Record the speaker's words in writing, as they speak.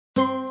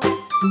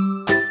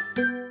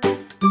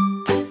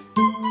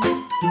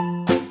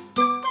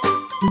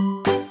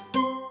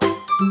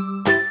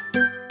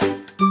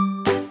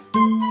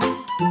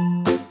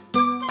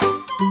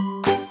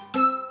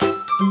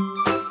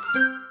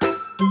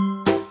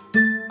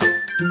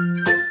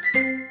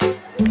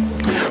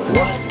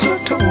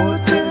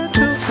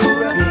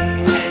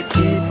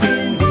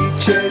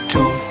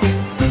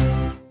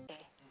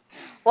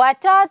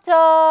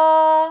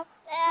Watoto,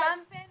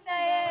 Tunampenda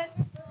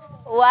Yesu.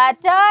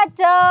 watoto,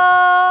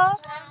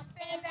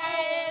 Tunampenda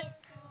Yesu.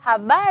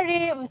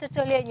 habari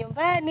mtoto uliye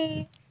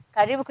nyumbani.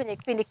 Karibu kwenye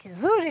kipindi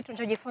kizuri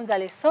tunachojifunza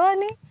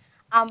lesoni,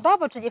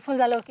 ambapo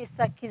tunajifunza leo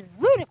kisa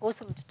kizuri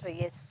kuhusu mtoto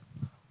Yesu.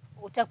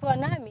 Utakuwa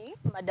nami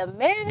Madam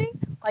Mary,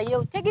 kwa hiyo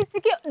utege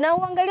sikio na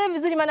uangalie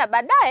vizuri, maana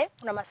baadaye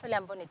kuna maswali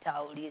ambayo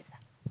nitawauliza.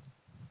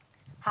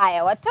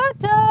 Haya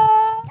watoto,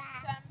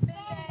 Tunampenda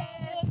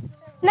Yesu.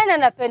 nani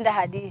anapenda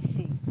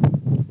hadithi?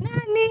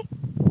 Nani?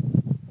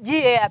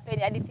 Je,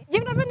 apenda hadithi?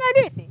 Je, unapenda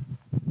hadithi?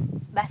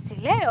 Basi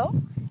leo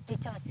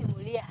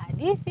nitawasimulia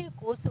hadithi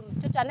kuhusu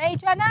mtoto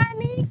anaitwa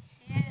nani?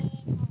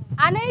 Yesu.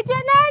 Anaitwa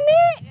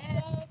nani?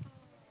 Yesu.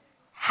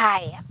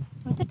 Haya,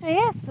 mtoto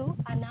Yesu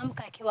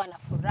anaamka akiwa na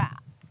furaha.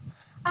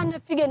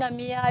 Anapiga na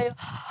miayo.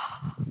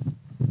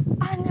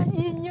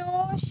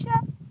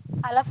 Anajinyosha,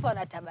 alafu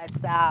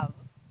anatabasamu.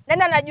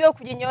 Nani anajua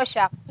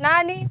kujinyosha?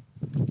 Nani?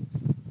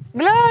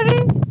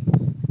 Glory?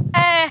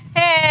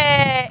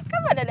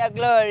 Kama dada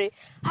Glory.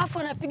 Alafu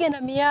anapiga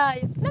na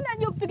miayo. Nani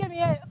anajua kupiga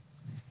miayo?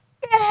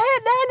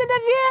 Dada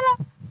Viela.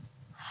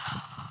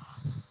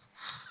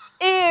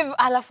 Eve,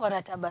 alafu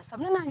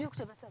anatabasamu. Nani anajua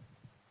kutabasamu?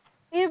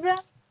 Ibra?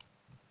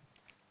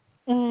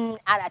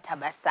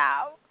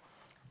 Anatabasamu.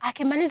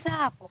 Akimaliza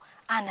hapo,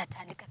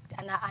 anatandika,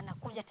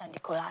 anakunja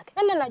tandiko lake.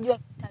 Nani anajua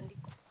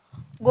tandiko?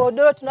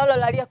 Godoro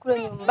tunalolalia kule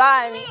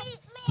nyumbani.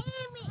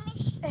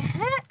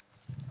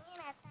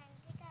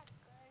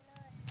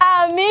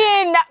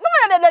 Amina.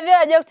 Kama dada Vera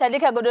anajua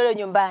kutandika godoro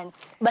nyumbani.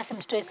 Basi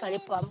mtoto Yesu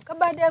alipoamka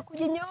baada ya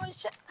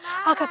kujinyosha,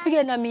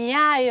 akapiga na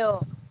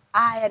miayo.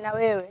 Aya, na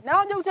wewe? Na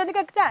unajua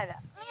kutandika kitanda?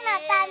 Mimi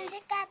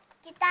natandika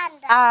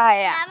kitanda.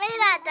 Aya. Na mimi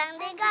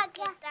natandika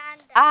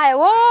kitanda. Aya,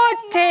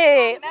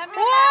 wote.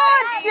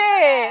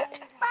 Wote.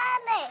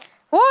 Pale.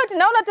 Wote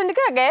na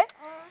unatandikaga?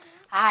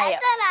 Aya.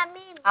 Hata na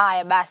mimi.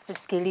 Aya, basi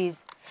tusikilize.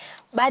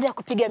 Baada ya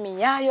kupiga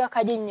miayo,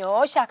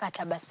 akajinyoosha,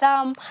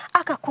 akatabasamu,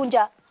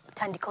 akakunja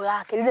tandiko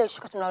lake, lile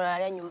shuka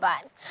tunalolalia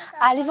nyumbani.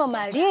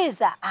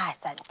 Alivyomaliza,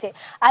 asante.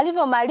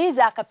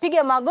 Alivyomaliza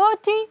akapiga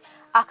magoti,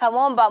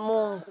 akamwomba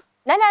Mungu.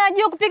 Nani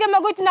anajua kupiga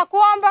magoti na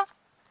kuomba?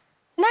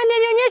 Nani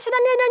anionyeshe?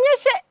 Nani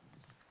anionyeshe?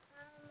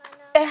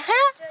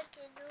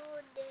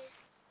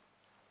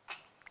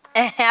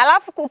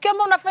 Alafu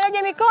ukiomba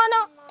unafanyaje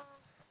mikono?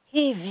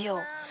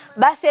 Hivyo.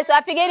 Basi Yesu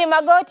apigeni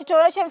magoti,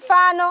 tuonyeshe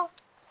mfano.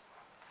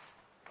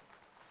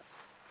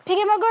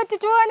 Piga magoti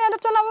tuone ndio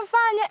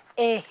tunavyofanya.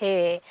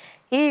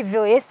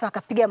 Hivyo Yesu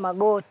akapiga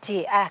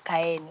magoti,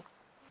 akaeni.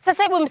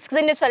 Sasa hebu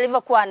msikizeni Yesu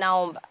alivyokuwa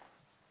anaomba.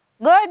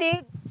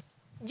 Godi,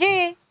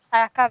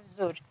 akakaa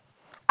vizuri.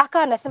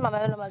 Akawa anasema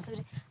maneno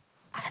mazuri.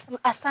 Anasema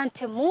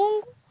asante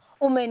Mungu,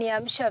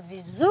 umeniamsha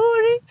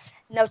vizuri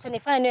na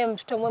utanifanya niwe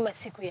mtoto mwema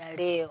siku ya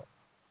leo.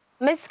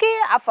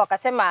 Umesikia? Afu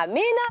akasema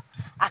amina,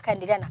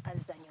 akaendelea na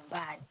kazi za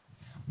nyumbani.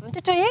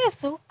 Mtoto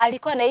Yesu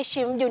alikuwa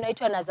anaishi mji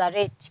unaitwa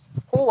Nazareti.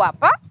 Huu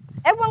hapa.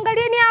 Hebu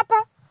angalieni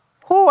hapa.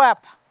 Huu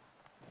hapa.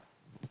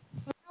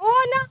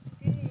 Mnaona?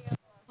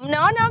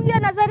 Mnaona mji wa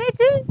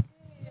Nazareti?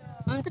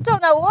 Mtoto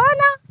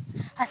unauona?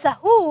 Sasa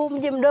huu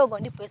mji mdogo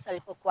ndipo Yesu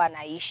alipokuwa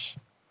anaishi.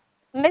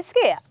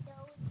 Mmesikia?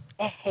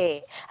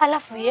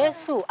 Alafu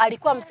Yesu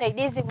alikuwa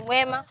msaidizi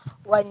mwema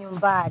wa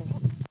nyumbani.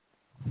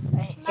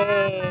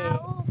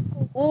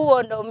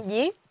 Huo ndo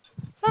mji,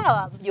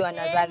 sawa, mji wa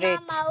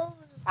Nazareti.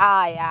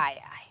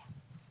 Aya.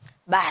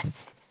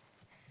 Basi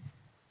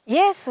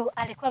Yesu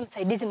alikuwa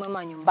msaidizi mwema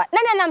wa nyumbani.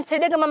 Nani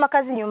anamsaidia mama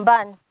kazi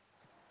nyumbani?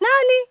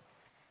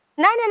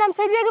 Nani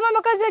anamsaidia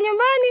mama kazi ya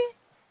nyumbani?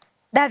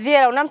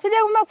 Daviela,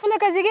 unamsaidia mama kufanya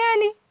kazi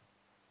gani?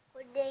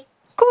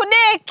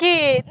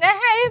 Kudeki.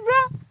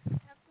 Ibra?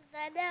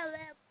 Nakusaidia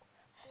wewe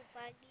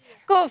kufagia.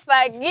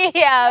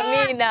 Kufagia,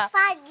 amina.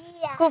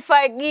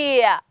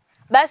 Kufagia.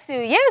 Basi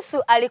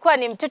Yesu alikuwa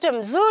ni mtoto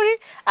mzuri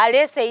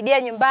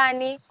aliyesaidia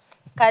nyumbani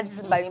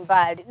kazi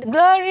mbalimbali.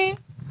 Glory?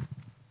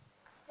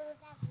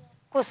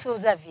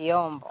 Kusuza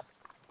vyombo.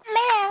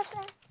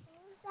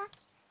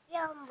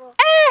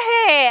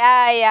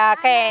 Haya,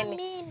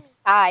 kaeni.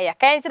 Haya,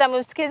 kaeni tena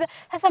mmsikize.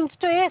 Sasa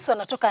mtoto Yesu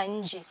anatoka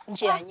nje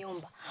ya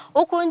nyumba.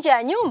 Huko nje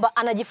ya nyumba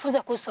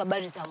anajifunza kuhusu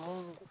habari za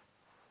Mungu.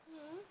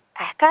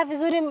 Kaa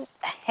vizuri.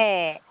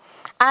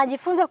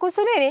 Anajifunza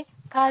kuhusu nini?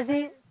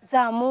 Kazi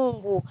za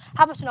Mungu.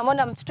 Hapa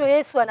tunamwona mtoto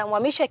Yesu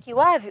anamhamisha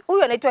kiwavi.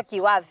 Huyu anaitwa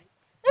kiwavi.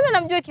 Nani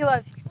anamjua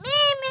kiwavi?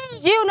 Mimi.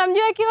 Je,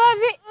 unamjua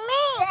kiwavi?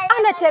 Mimi.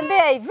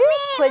 Anatembea hivi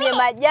kwenye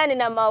majani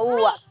na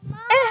maua.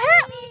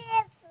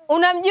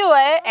 Unamjua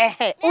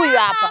huyu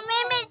hapa.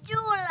 Mimi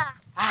chula.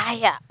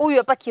 Haya, huyu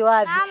hapa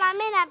kiwavi. Mama,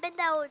 mimi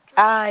napenda uchu.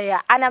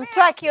 Haya,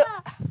 anamtoa Mimi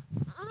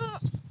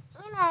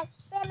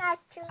napenda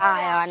chula.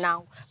 Haya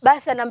wanangu.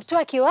 Basi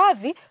anamtoa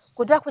kiwavi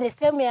kutoka kwenye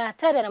sehemu ya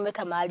hatari,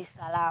 anamweka mahali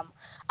salama.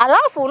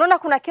 Alafu unaona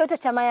kuna kiota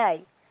cha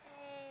mayai.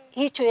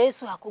 Hicho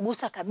Yesu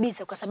hakugusa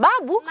kabisa kwa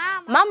sababu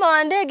mama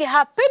wa ndege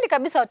hapendi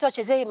kabisa watu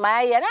wachezee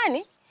mayai ya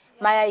nani?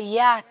 Mayai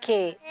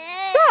yake.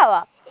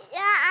 Sawa?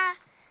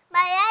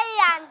 Mayai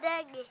ya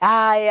ndege.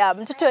 Haya,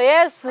 mtoto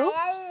Yesu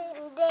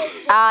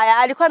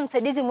alikuwa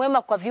msaidizi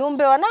mwema kwa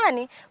viumbe wa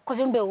nani? Kwa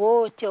viumbe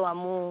wote wa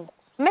Mungu.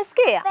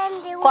 Mmesikia?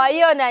 Kwa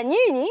hiyo na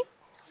nyinyi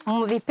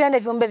mvipende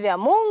viumbe vya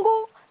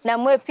Mungu na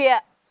mwe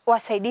pia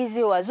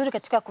wasaidizi wazuri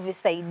katika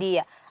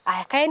kuvisaidia.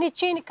 Aya, kaeni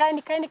chini,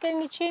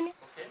 kaeni chini.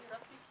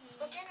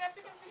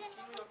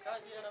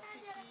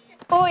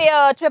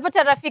 Huyo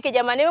tumepata rafiki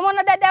jamani.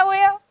 Umemwona dada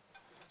huyo?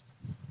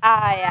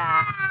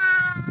 Aya.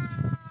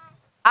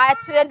 Aya,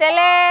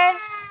 tuendelee.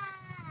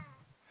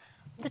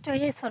 Mtoto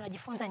Yesu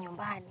anajifunza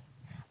nyumbani.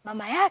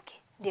 Mama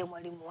yake ndiye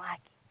mwalimu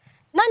wake.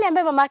 Nani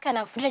ambaye mama yake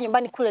anamfundisha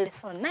nyumbani kule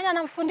lesoni? Nani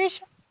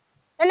anamfundisha?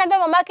 Nani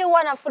ambaye mama yake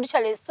huwa anamfundisha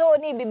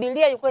lesoni,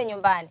 Biblia kule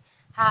nyumbani?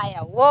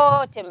 Haya,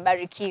 wote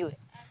mbarikiwe.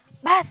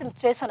 Basi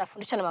mtoto Yesu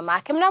anafundisha na mama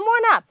yake.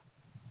 Mnamuona hapa?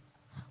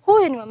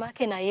 Huyu ni mama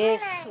yake na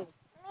Yesu.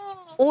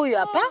 Huyu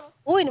hapa,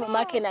 huyu ni mama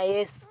yake na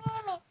Yesu.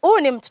 Huyu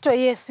ni mtoto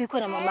Yesu yuko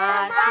na mama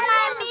yake.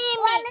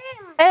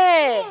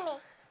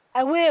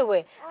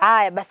 Wewe.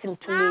 Haya basi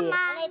mtulie.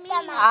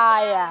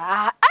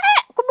 Haya.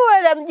 Kumbe wewe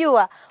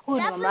unamjua.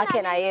 Huyu ni mama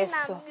yake na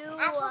Yesu.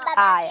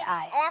 Haya.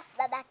 Alafu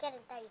babake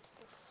anaitwa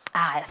Yusufu.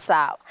 Haya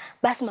sawa.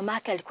 Basi mama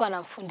yake alikuwa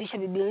anamfundisha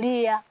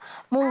Biblia.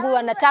 Mungu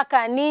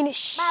anataka nini?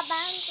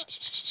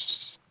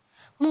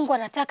 Mungu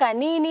anataka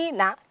nini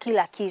na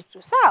kila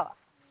kitu. Sawa?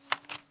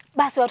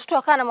 Basi watoto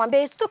wakawa wanamwambia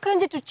Yesu, toka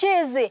nje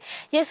tucheze.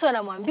 Yesu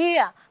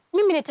anamwambia,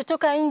 mimi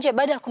nitatoka nje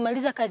baada ya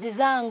kumaliza kazi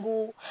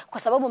zangu, kwa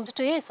sababu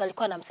mtoto Yesu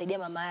alikuwa anamsaidia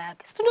mama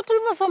yake. Sisi ndio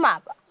tulivyosoma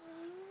hapa.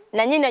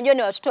 Na nyinyi najua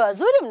ni watoto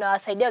wazuri,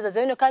 mnawasaidia wazazi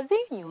wenu kazi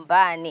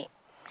nyumbani.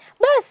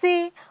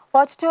 Basi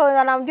watoto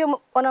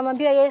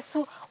wanamwambia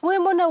Yesu, wewe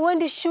mbona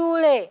uendi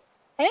shule?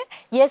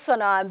 Yesu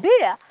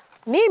anawaambia,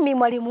 mimi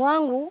mwalimu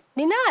wangu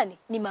ni nani?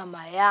 Ni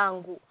mama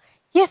yangu.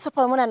 Yesu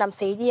pamoja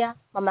anamsaidia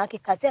mama yake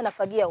kazi,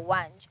 anafagia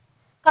uwanja.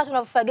 Kama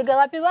tunafagia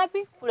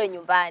wapi? Kule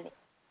nyumbani.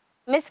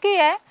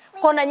 Mmesikia?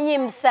 Kwa nyinyi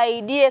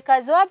msaidie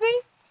kazi wapi?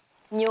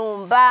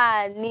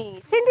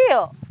 Nyumbani. Si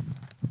ndio?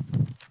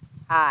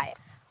 Haya.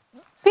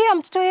 Pia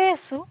mtoto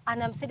Yesu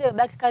anamsaidia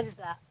babake kazi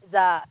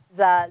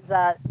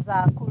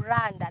za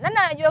kuranda. Nani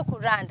anajua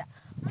kuranda?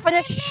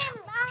 Kufanya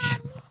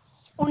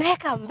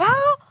unaweka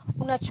mbao,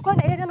 unachukua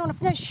na ile tena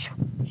unafanya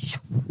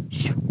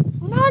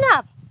Unaona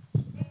hapa?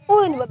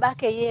 Huyu ni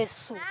babake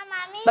Yesu.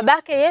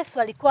 Babake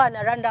Yesu alikuwa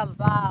anaranda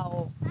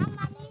mbao.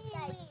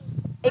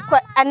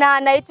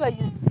 Anaitwa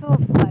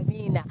Yusufu,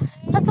 Amina.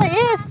 Sasa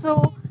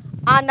Yesu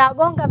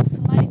anagonga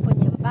msumari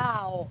kwenye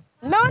mbao.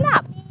 Umeona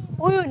hapa?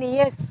 Huyu ni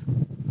Yesu.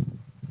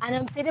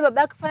 Anamsaidia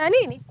babake kufanya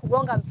nini?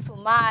 Kugonga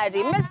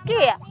msumari.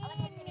 Mmesikia?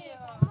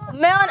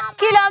 Umeona?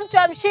 Kila mtu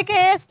amshike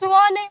Yesu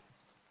tuone.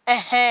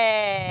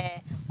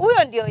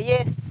 Huyo ndio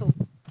Yesu.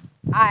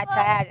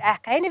 Tayari.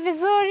 Kaeni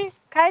vizuri.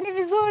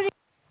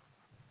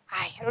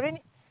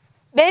 Rudini.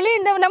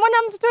 Belinda, unamwona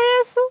mtoto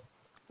Yesu?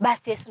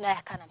 Basi Yesu naye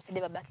akana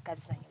msaidia babake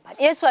kazi za nyumbani.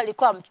 Yesu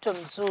alikuwa mtoto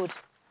mzuri.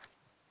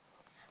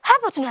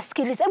 Hapa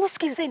tunasikiliza. Hebu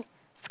sikilizeni.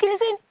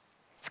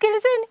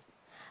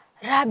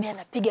 Rabi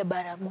anapiga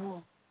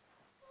baragumu.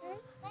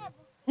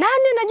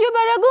 Nani anajua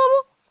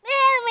baragumu?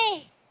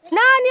 Mimi.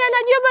 Nani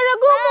anajua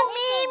baragumu?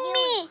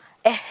 Mimi.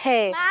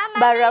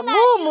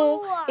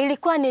 Baragumu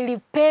ilikuwa ni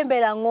lipembe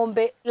la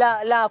ng'ombe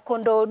la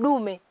kondoo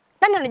dume.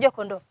 Nani anajua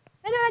kondoo?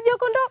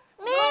 Mimi.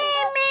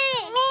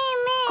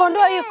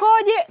 Kondoo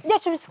ikoje? Je,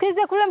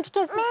 tumsikilize kule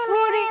mtoto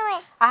sifuri.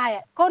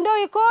 Haya, kondoo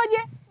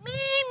ikoje?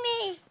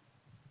 Mimi.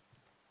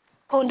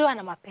 Kondoo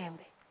ana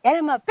mapembe.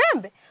 Yale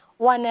mapembe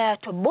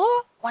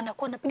wanayatoboa,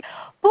 wanakuwa wanapiga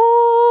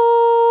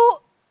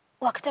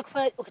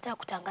wakitaka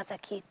kutangaza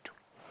kitu.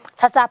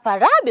 Sasa hapa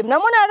Rabi,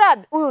 mnamwona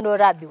Rabi? Huyu ndo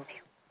Rabi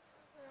huyu.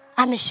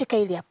 Ameshika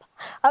ili hapa.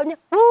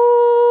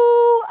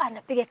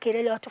 Anapiga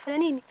kelele, watu fanya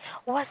nini?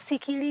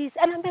 Wasikilize.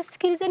 Anaambia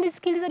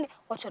sikilizeni.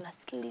 Watu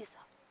wanasikiliza.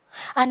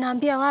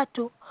 Anaambia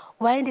watu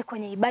waende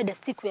kwenye ibada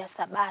siku ya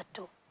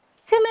Sabato.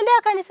 Si mnaenda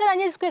kanisa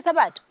la siku ya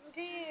Sabato?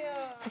 Ndio.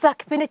 Sasa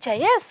kipindi cha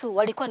Yesu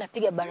walikuwa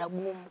wanapiga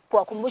baragumu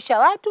kuwakumbusha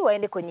watu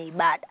waende kwenye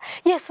ibada.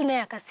 Yesu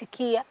naye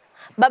akasikia,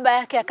 baba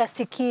yake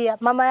akasikia,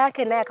 mama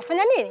yake naye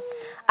akafanya nini?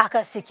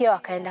 Akasikia,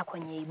 wakaenda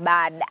kwenye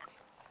ibada.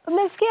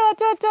 Umesikia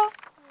watoto?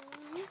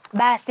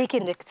 Basi hiki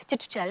ndio kisa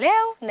chetu cha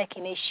leo na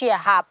kinaishia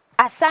hapa.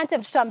 Asante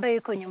mtoto ambaye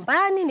yuko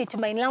nyumbani. Ni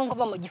tumaini langu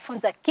kwamba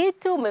umejifunza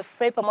kitu,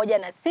 umefurahi pamoja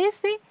na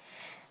sisi.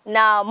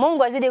 Na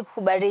Mungu azidi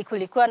kukubariki.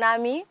 Ulikuwa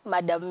nami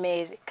Madam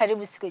Mary.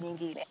 Karibu siku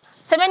nyingine.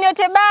 Semeni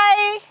yote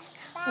bye.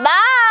 Bye.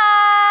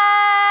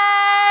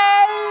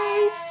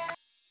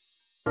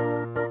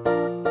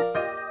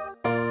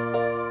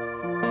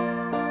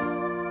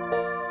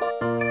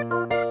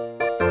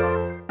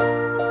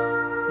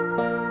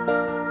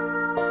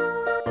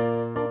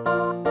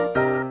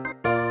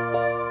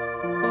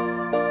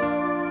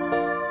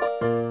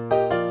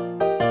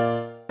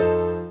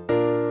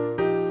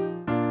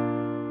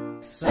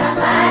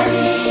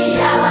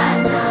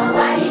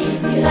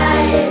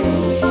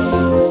 Israeli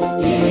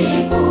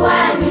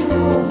ilikuwa ni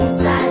ngumu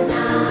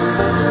sana.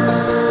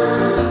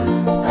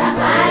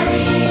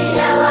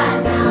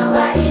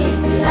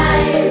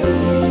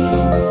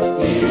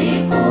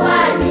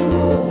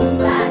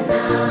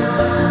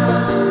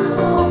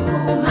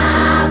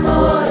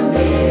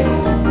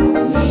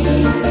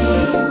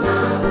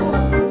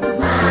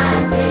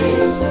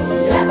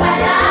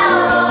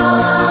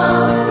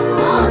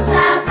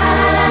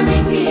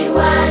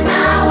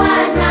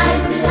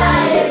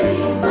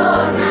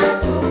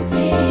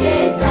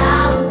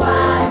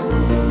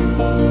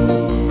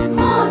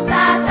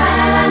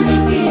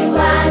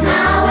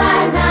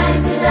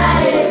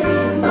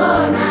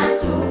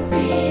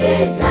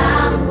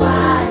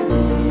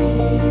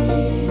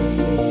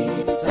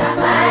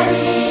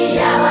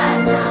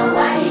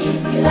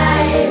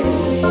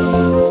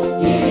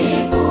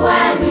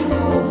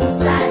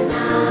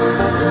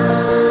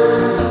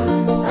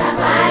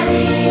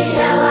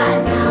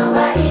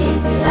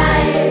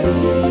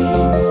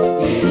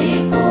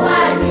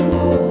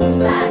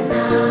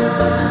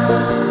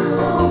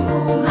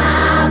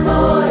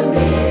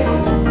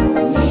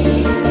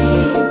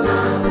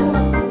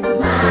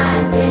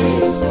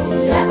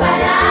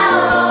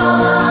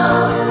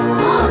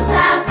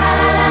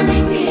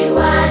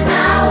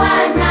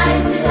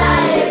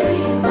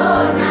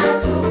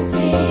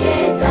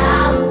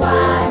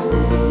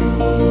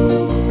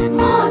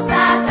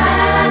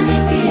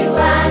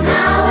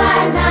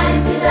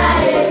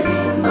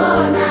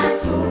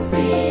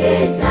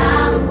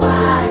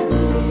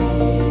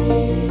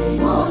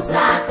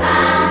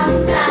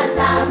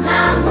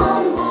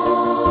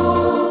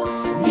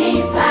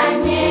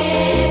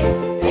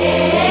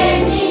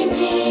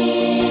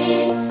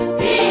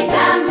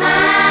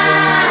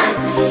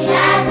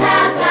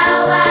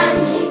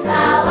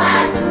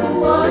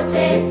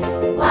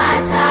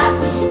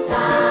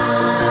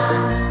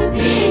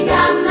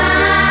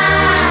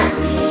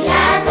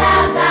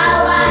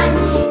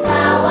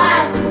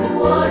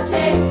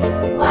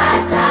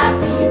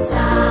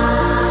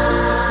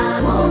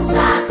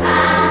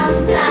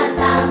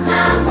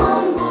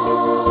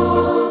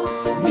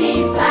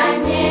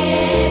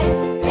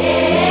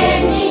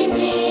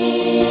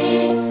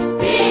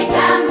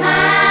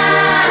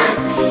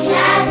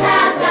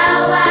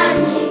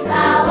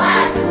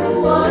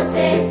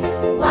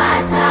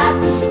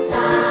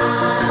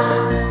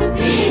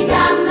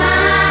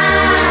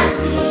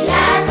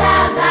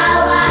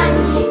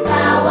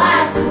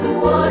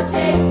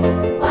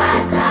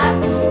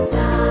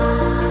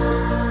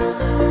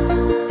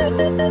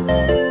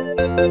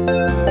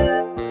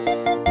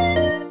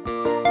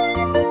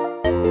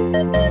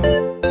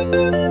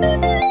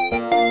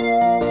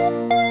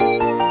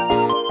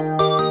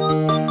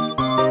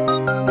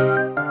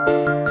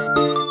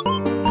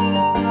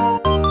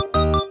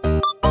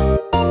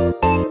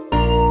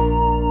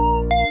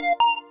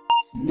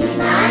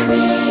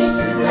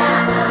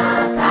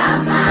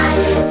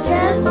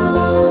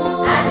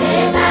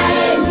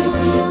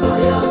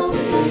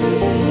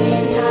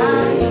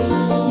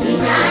 Ni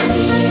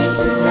nani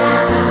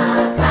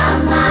shujaa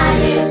kama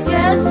Yesu?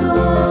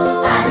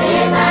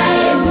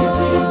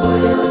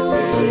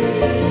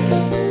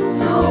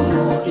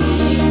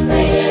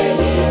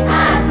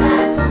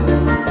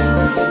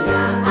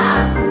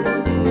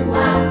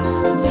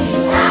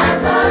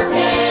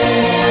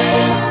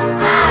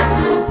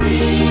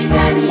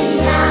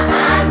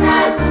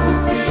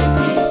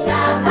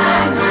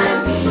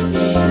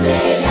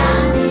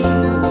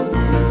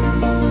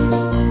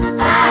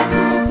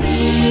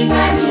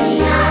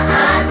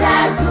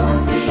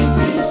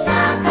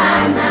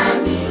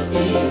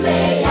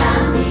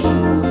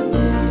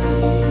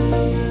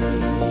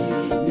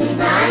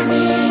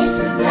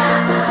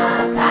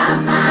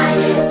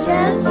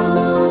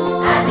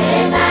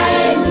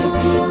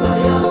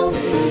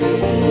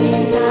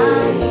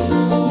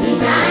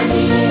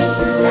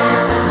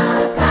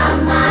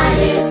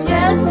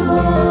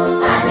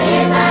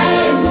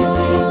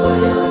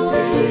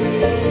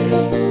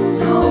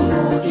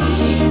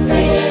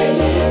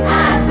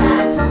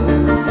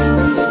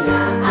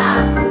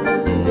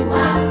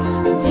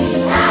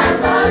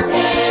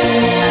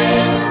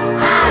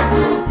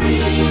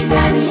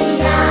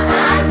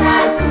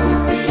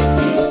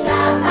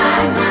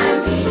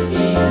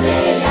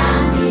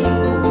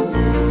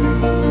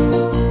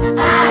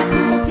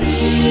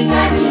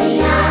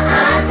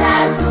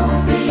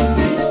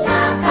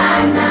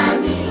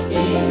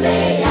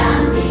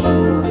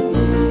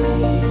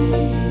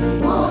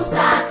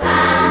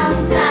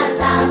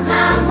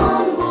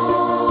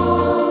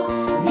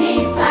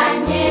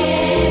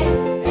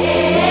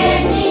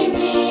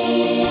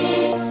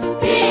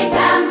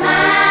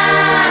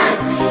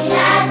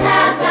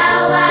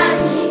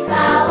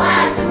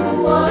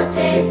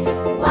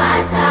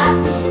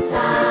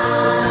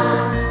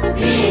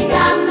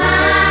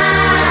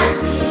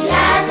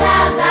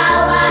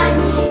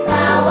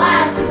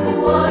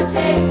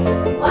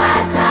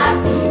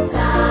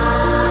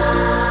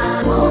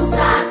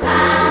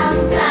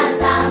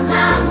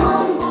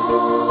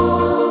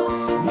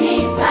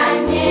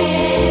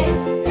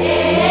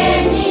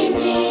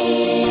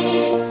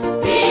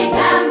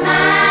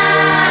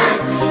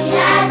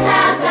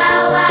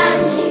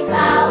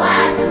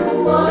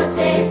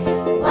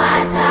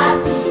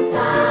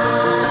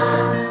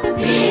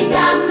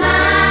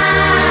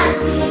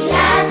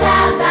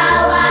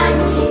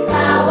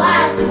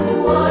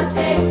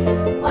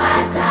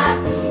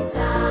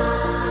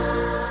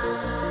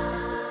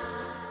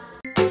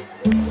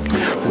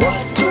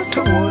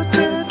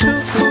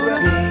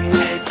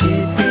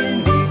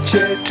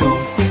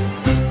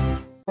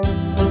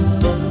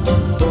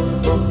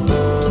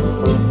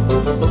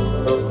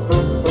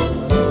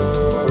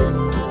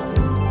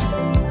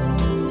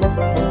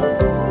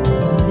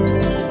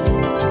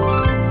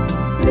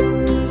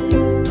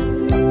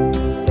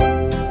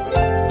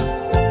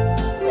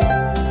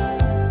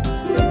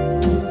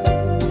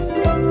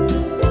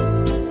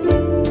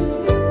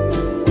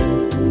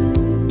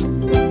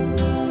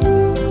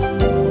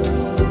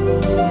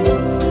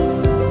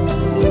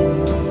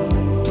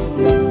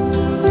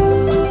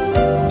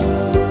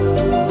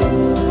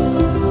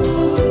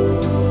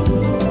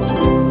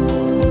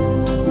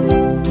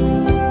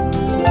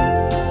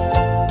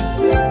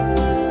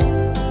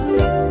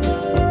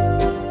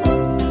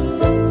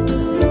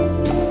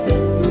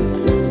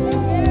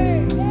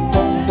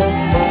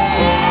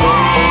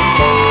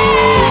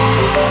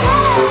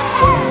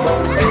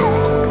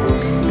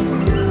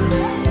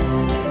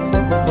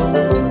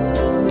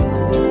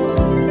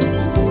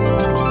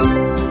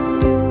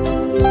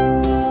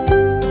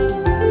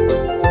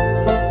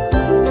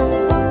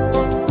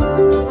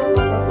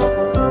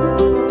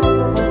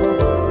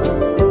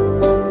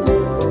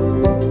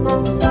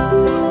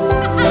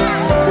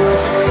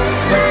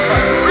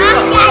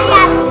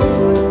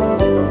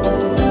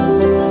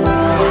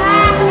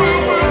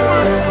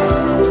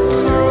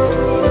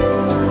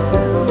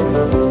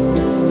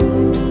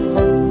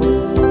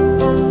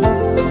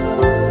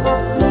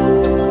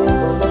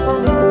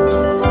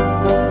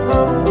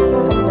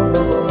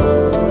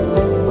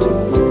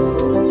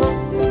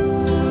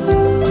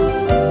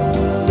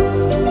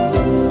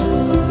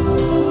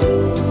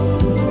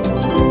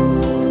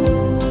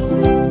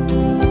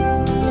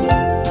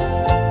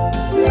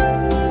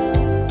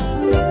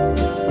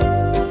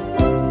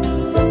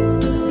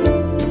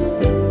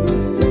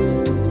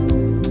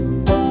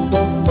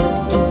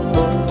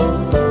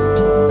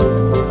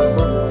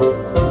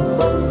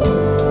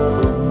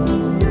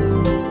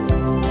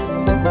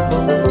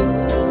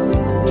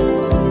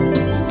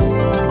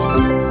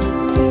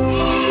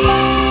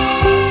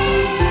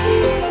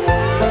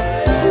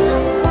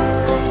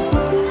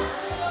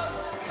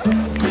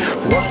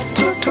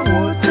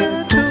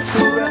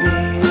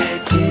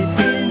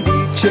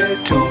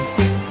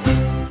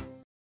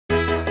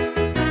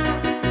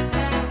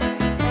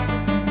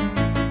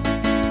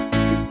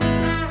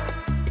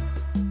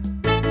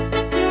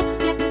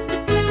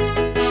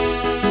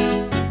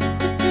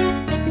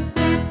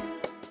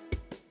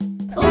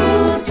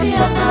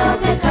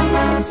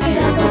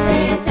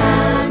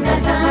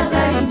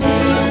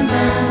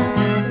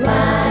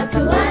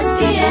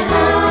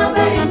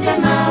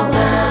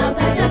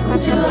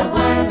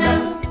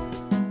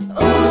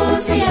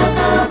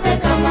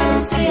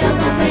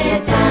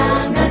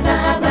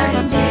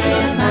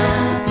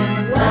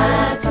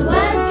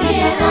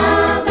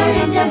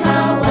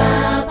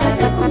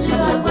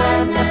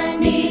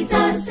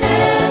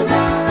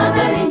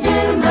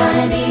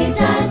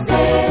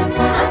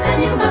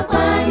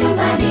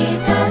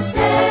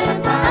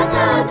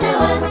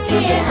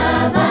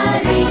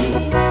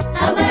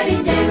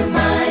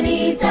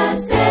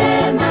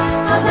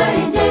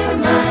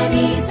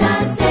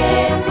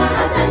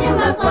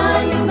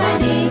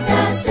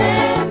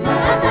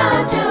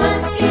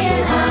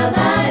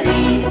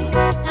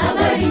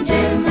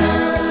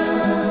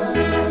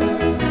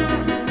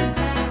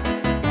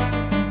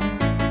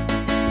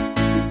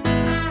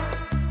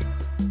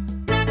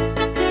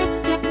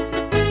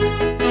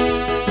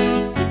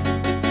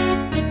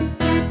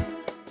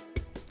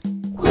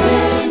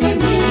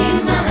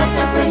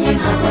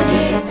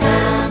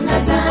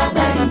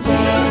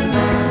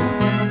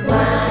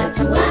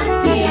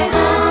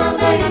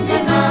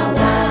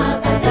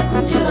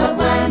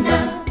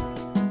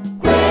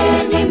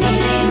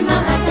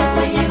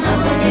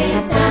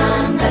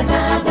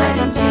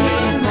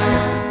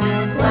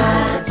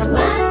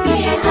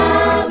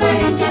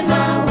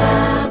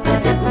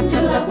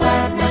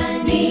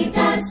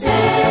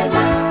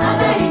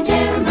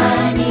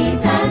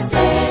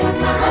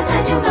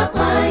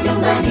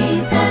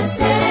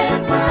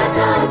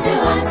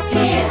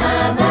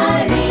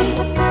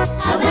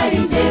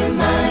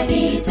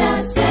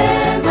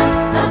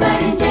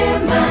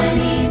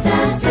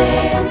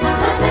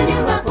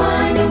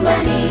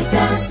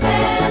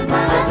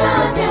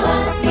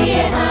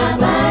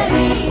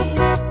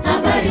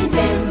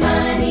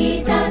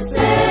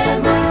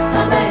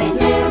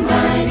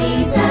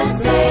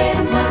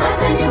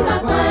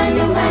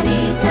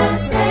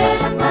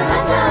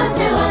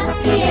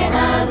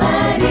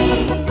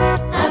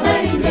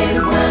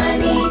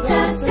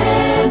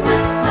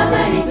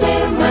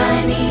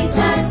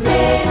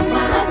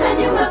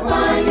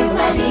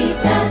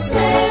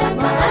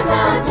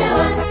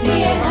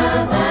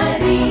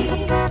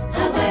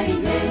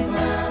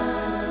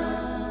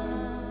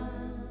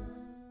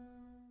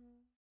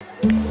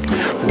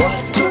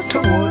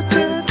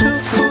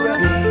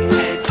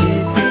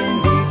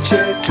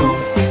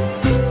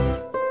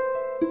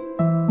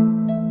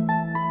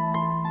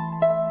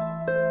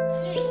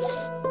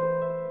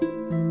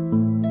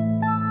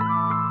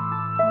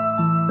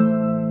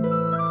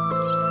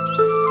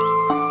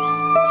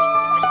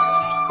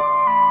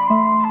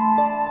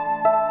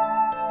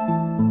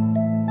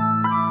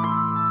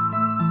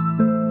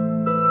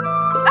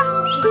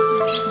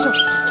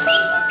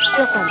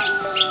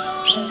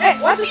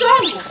 Watoto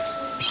wangu,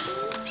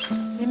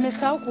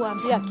 nimesahau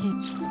kuambia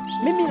kitu.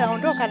 Mimi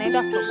naondoka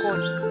naenda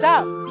sokoni.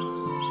 Sawa?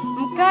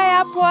 Mkae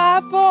hapo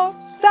hapo.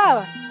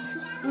 Sawa?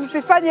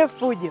 Msifanye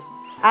fujo.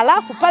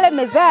 Alafu pale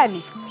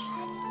mezani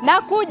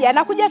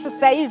nakuja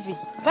sasa hivi.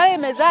 Pale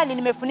mezani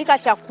nimefunika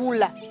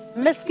chakula.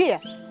 Mmesikia?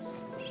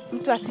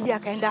 Mtu asije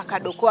akaenda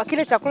akadokoa.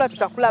 Kile chakula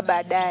tutakula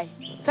baadaye.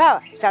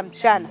 Sawa? Cha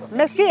mchana.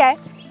 Mmesikia?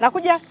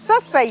 Nakuja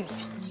sasa hivi.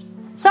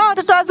 Sawa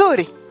watoto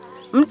wazuri?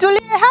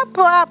 Mtulie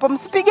hapo hapo,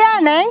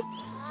 msipigane.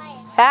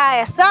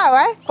 Haya,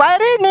 sawa?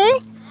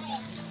 Kwaherini.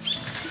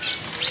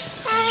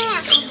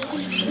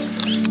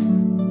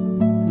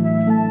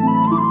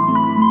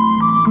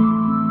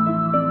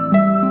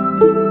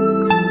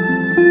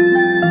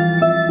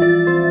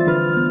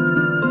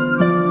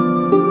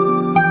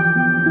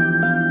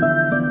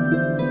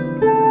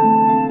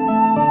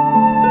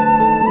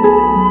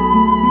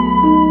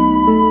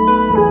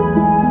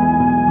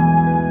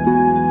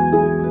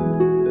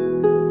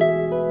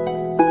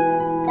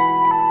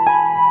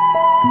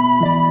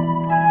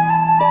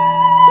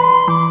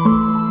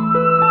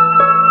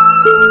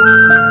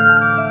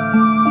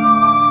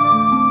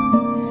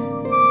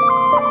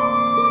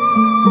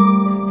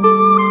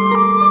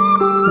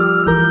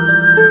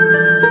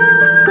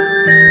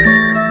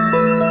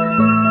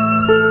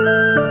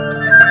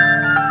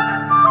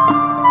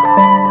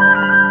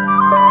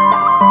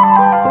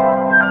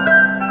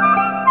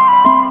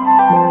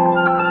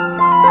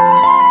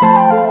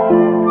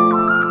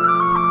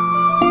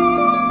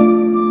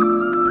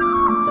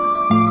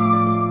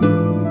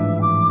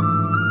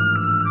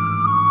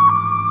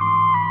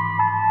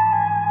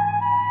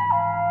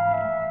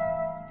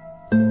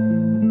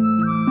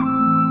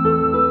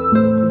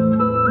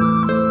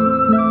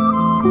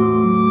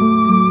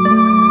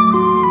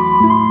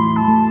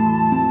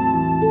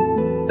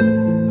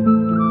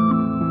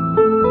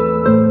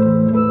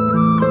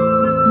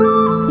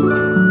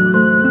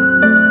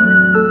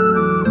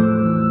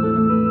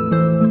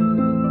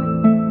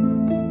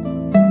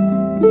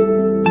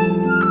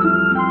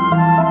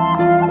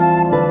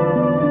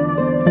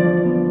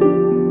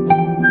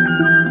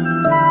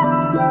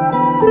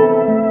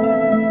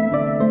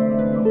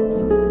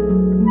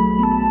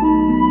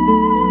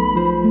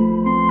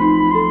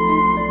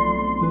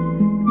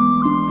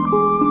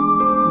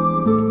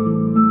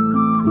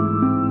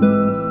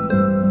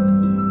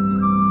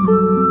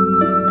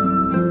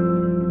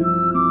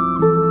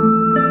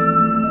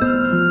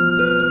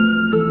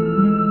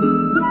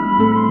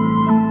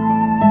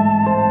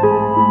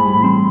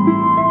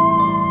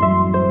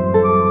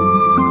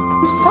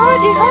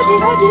 hodi.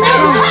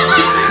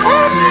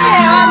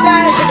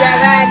 Wanda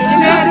jamani,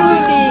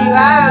 nimerudi.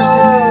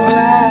 Wao.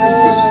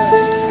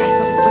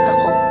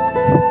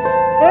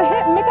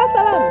 Mmekaa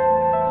salama?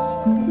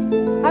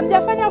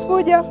 Hamjafanya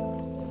fujo?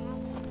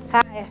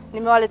 Haya,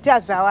 nimewaletea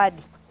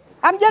zawadi.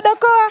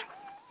 Hamjadokoa?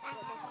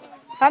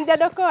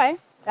 Hamjadokoa eh?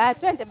 Haya,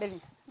 twende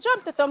Belinda. Njoo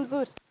mtoto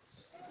mzuri.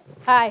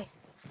 Haya.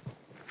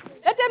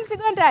 Lete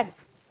mzigo ndani.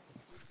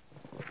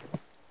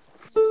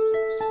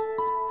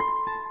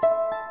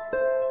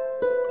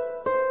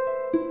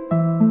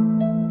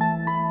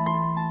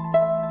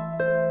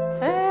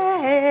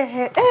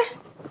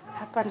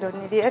 Hapa ndo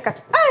niliweka.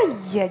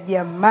 Aya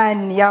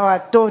jamani ya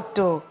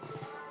watoto.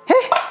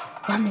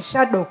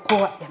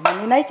 Wameshadokoa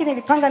jamani. Na hiki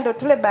nilipanga ndo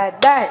tule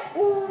baadaye.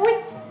 Uwi.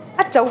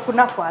 Hata huku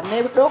nako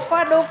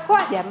amedokoa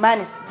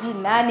jamani, sijui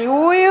nani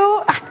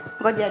huyu.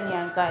 Ngoja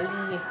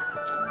niangalie.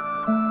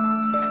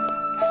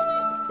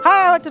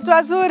 Haya watoto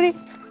wazuri,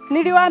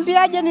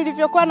 niliwaambiaje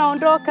nilivyokuwa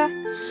naondoka?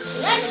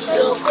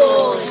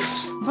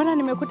 Mbona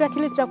nimekuta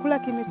kile chakula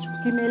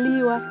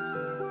kimeliwa?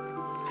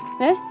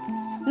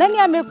 Nani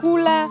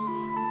amekula?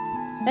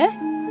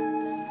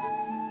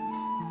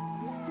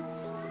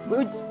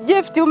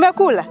 Gift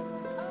umekula?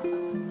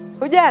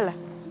 Ujala?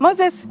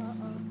 Moses?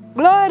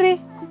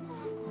 Glory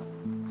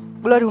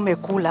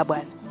umekula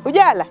bwana.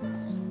 Ujala?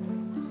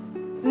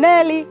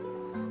 Nelly?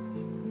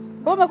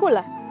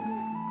 Umekula?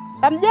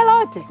 Hamjala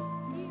wote?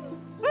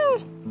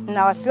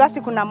 Na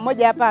wasiwasi kuna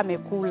mmoja hapa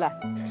amekula.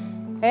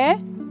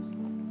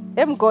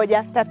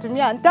 Ngoja,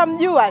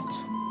 nitamjua tu.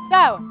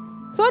 Sawa?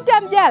 Sote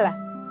hamjala?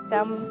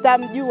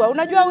 Nitamjua.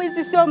 Unajua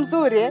wizi sio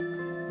mzuri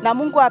na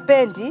Mungu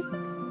hapendi.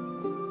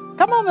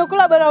 Kama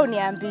umekula bora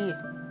uniambie.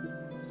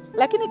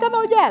 Lakini kama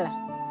hujala,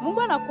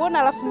 Mungu anakuona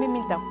alafu mimi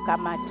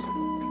nitakukamata.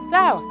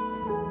 Sawa?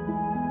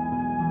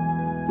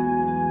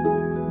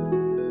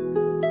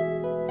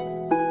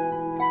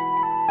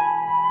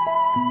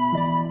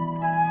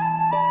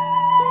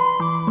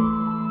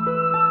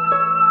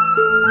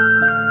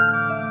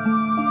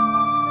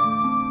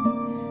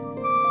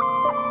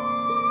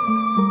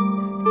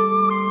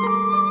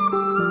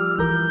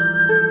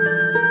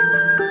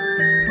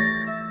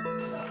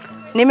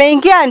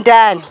 Nimeingia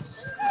ndani.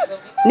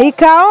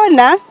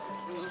 Nikaona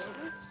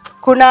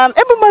kuna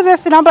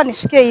Moses, naomba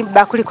nishikie hii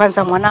bakuli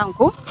kwanza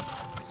mwanangu.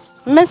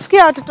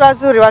 Mmesikia watoto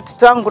wazuri,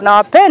 watoto wangu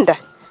nawapenda.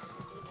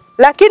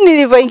 Lakini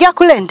nilivyoingia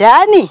kule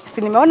ndani,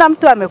 si nimeona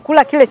mtu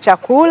amekula kile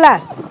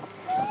chakula.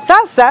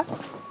 Sasa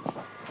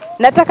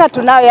nataka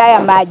tunawe haya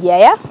maji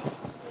haya.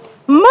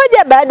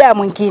 Mmoja baada ya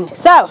mwingine.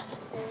 Sawa?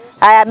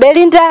 Haya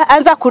Belinda,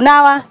 anza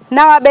kunawa.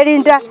 Nawa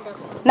Belinda.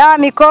 Nawa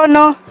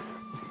mikono.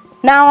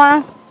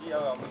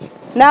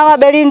 Nawa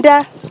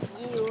Belinda.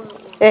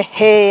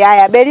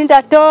 Haya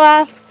Belinda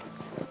toa.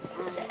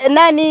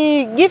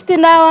 Nani Gift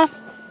nawa?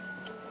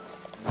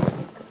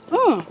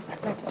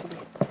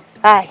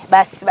 Haya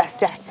basi.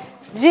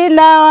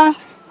 Jinawa.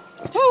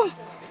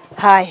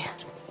 Haya.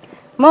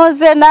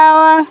 Moze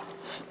nawa.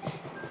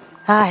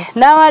 Haya,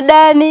 nawa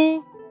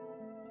Dani.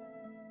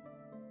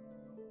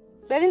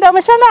 Belinda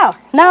umeshanawa?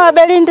 Nawa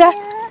Belinda.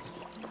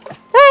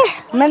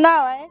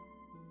 Umenawa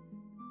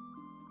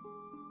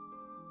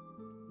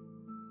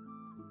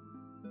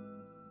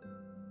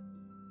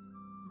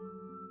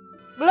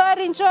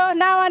Glory njoo,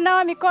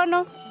 nawa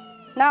mikono.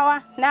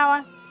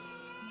 Nawa.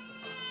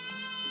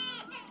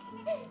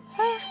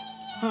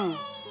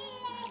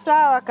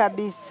 Sawa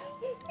kabisa.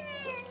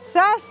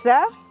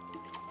 Sasa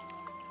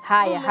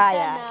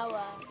haya.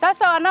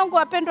 Sasa wanangu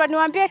wapendwa,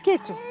 niwaambie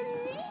kitu.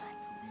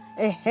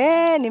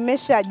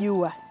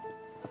 Nimeshajua.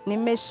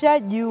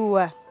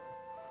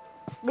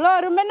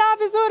 Glory umenawa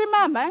vizuri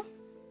mama?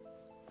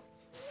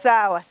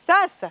 Sawa.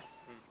 Sasa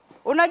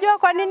unajua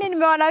kwa nini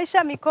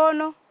nimewanawisha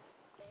mikono?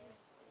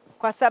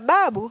 Kwa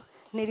sababu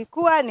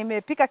nilikuwa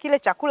nimepika kile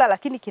chakula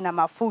lakini kina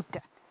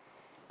mafuta.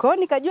 Kwa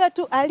hiyo nikajua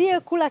tu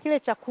aliyekula kile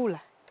chakula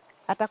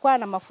atakuwa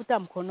na mafuta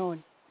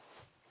mkononi.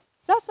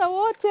 Sasa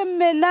wote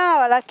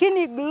mmenawa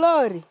lakini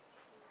Glory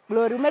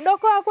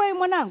umedokoa kweli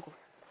mwanangu?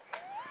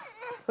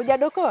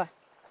 Hujadokoa?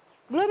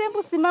 Glory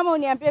hebu simama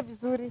uniambie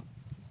vizuri.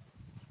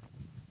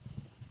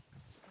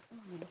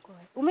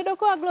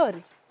 Umedokoa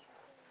Glory?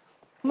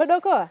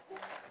 Umedokoa?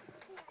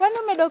 Kwani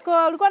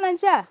umedokoa? Ulikuwa na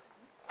njaa?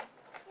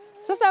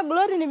 Sasa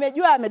Glory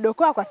nimejua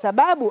amedokoa kwa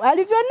sababu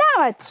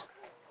alivyonawa tu.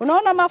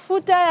 Unaona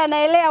mafuta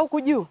yanaelea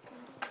huku juu?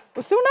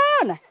 Usi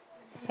unaona?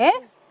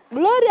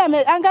 Glory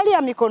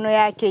angalia mikono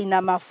yake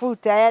ina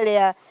mafuta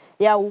yale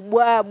ya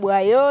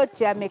ubwabwa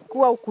yote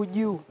amekuwa huku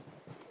juu.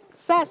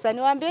 Sasa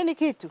niwaambieni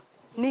kitu.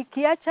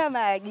 Nikiacha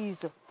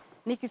maagizo,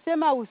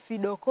 nikisema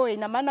usidokoe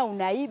ina maana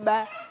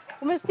unaiba.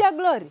 Umesikia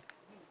Glory?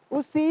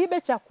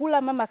 Usiibe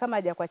chakula mama kama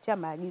hajakuachia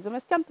maagizo.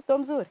 Umesikia mtoto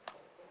mzuri?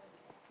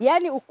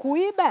 Yaani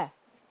ukuiba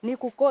ni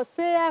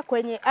kukosea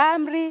kwenye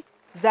amri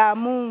za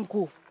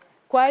Mungu.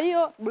 Kwa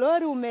hiyo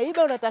Glory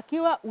umeiba,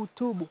 unatakiwa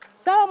utubu.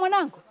 Sawa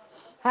mwanangu?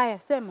 Haya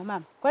sema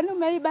mama. Kwani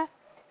umeiba?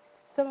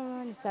 Sema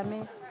mama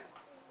nisamehe.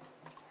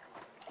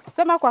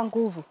 Sema kwa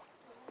nguvu.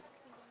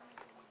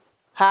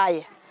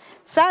 Haya.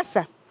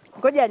 Sasa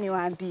ngoja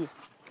niwaambie.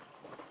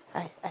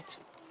 Haya acha.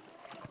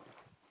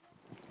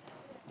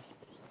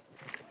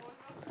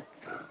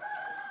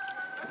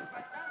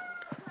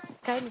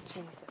 kaeni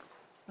chini sasa.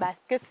 Basi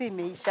kesi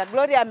imeisha.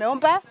 Gloria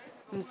ameomba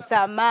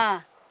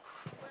msamaha.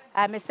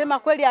 Amesema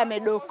kweli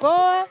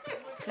amedokoa,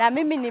 na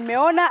mimi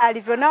nimeona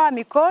alivyonawa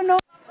mikono,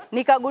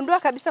 nikagundua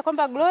kabisa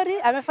kwamba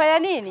Glory amefanya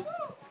nini?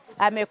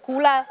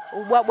 Amekula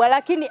ubwabwa,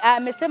 lakini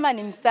amesema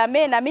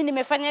nimsamee, na mimi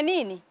nimefanya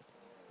nini?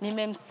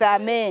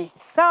 Nimemsamee.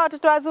 Sawa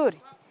watoto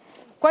wazuri?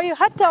 Kwa hiyo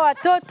hata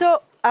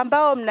watoto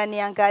ambao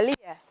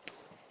mnaniangalia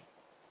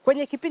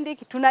kwenye kipindi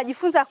hiki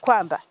tunajifunza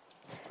kwamba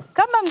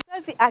kama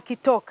mzazi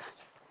akitoka,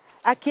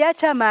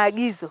 akiacha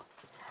maagizo,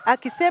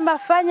 akisema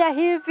fanya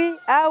hivi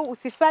au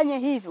usifanye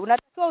hivi,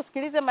 unatakiwa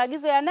usikilize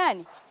maagizo ya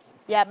nani?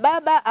 Ya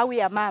baba au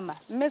ya mama.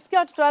 Mmesikia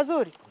watoto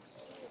wazuri?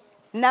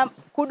 Na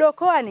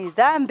kudokoa ni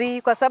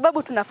dhambi, kwa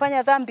sababu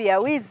tunafanya dhambi ya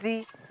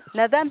wizi,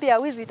 na dhambi ya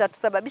wizi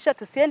itatusababisha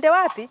tusiende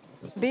wapi?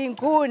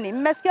 Mbinguni.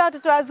 Mmesikia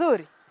watoto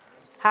wazuri?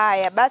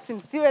 Haya, basi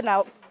msiwe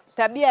na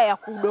tabia ya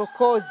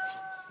kudokozi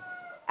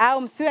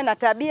au msiwe na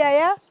tabia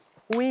ya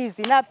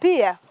wizi, na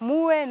pia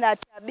muwe na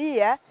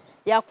tabia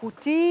ya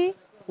kutii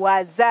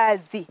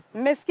wazazi.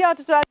 Mmesikia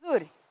watoto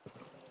wazuri?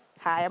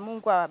 Haya,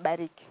 Mungu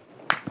awabariki.